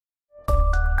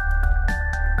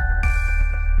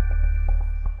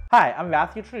Hi, I'm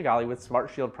Matthew Tringali with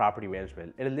Smart Shield Property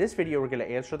Management, and in this video we're going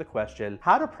to answer the question,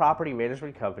 how do property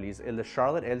management companies in the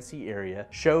Charlotte, NC area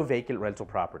show vacant rental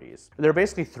properties? And there are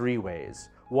basically three ways.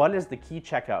 One is the key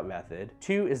checkout method,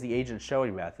 two is the agent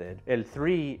showing method, and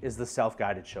three is the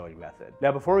self-guided showing method.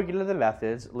 Now before we get into the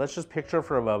methods, let's just picture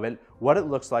for a moment what it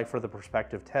looks like for the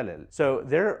prospective tenant. So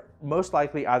they're most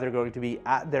likely either going to be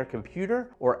at their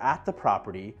computer or at the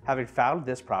property, having found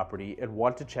this property and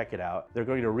want to check it out. They're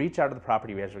going to reach out to the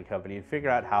property management company and figure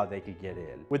out how they could get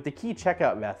in. With the key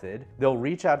checkout method, they'll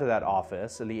reach out to that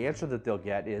office and the answer that they'll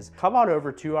get is, come on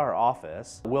over to our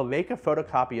office, we'll make a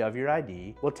photocopy of your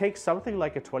ID, we'll take something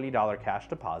like a $20 cash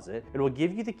deposit, and we'll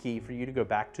give you the key for you to go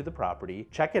back to the property,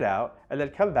 check it out, and then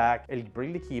come back and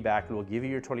bring the key back and we'll give you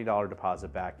your $20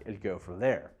 deposit back and go from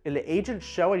there. In the agent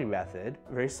showing method,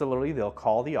 very similarly, they'll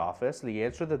call the office and the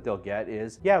answer that they'll get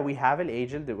is, yeah, we have an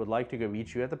agent that would like to go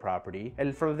meet you at the property,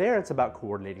 and from there it's about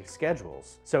coordinating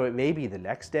schedules. So it may be the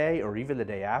next day or even the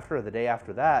day after or the day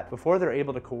after that before they're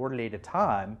able to coordinate a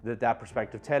time that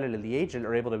prospective tenant and the agent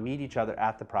are able to meet each other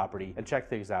at the property and check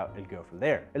things out and go from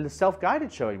there. In the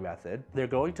self-guided showing method, they're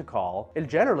going to call, and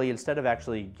generally instead of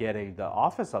actually getting the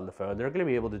office on the phone, they're going to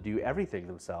be able to do everything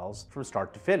themselves from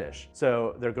start to finish.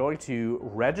 So they're going to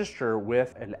register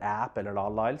with an app and an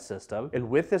online system, and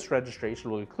with this registration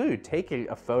will include taking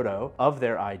a photo of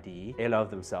their ID and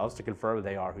of themselves to confirm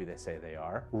they are who they say they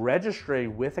are,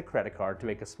 registering with a credit card to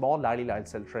make a small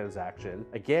 99-cent transaction,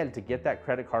 again to get that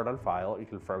credit card on file and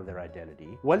confirm their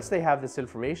identity. Once they have this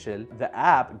information, the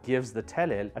app gives the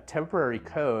tenant a temporary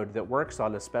code that works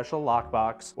on a special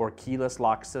lockbox or keyless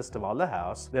lock system on the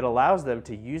house that allows them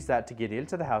to use that to get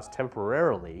into the house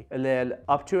temporarily, and then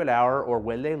up to an hour or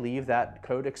when they leave, that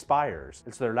code expires,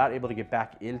 and so they're not able to get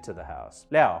back into the house.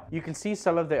 Now, you can see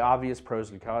some of the obvious pros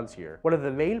and cons here. One of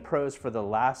the main pros for the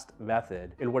last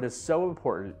method, and what is so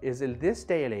important, is in this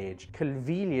day and age,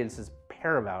 convenience is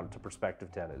paramount to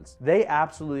prospective tenants. They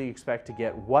absolutely expect to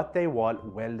get what they want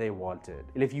when they want it.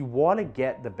 And if you want to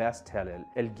get the best tenant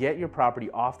and get your property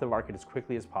off the market as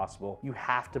quickly as possible, you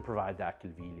have to provide that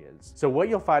convenience. So what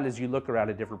you'll find as you look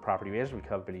around at different property management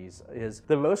companies is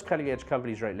the most cutting edge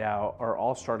companies right now are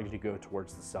all starting to go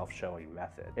towards the self-showing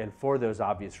method. And for those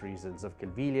obvious reasons of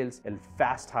convenience and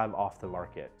fast time off the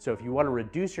market. So if you want to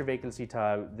reduce your vacancy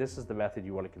time, this is the method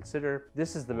you want to consider.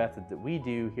 This is the method that we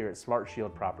do here at Smart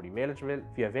Shield Property Management.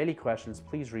 If you have any questions,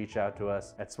 please reach out to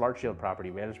us at Smart Shield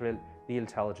Property Management, the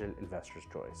intelligent investor's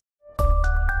choice.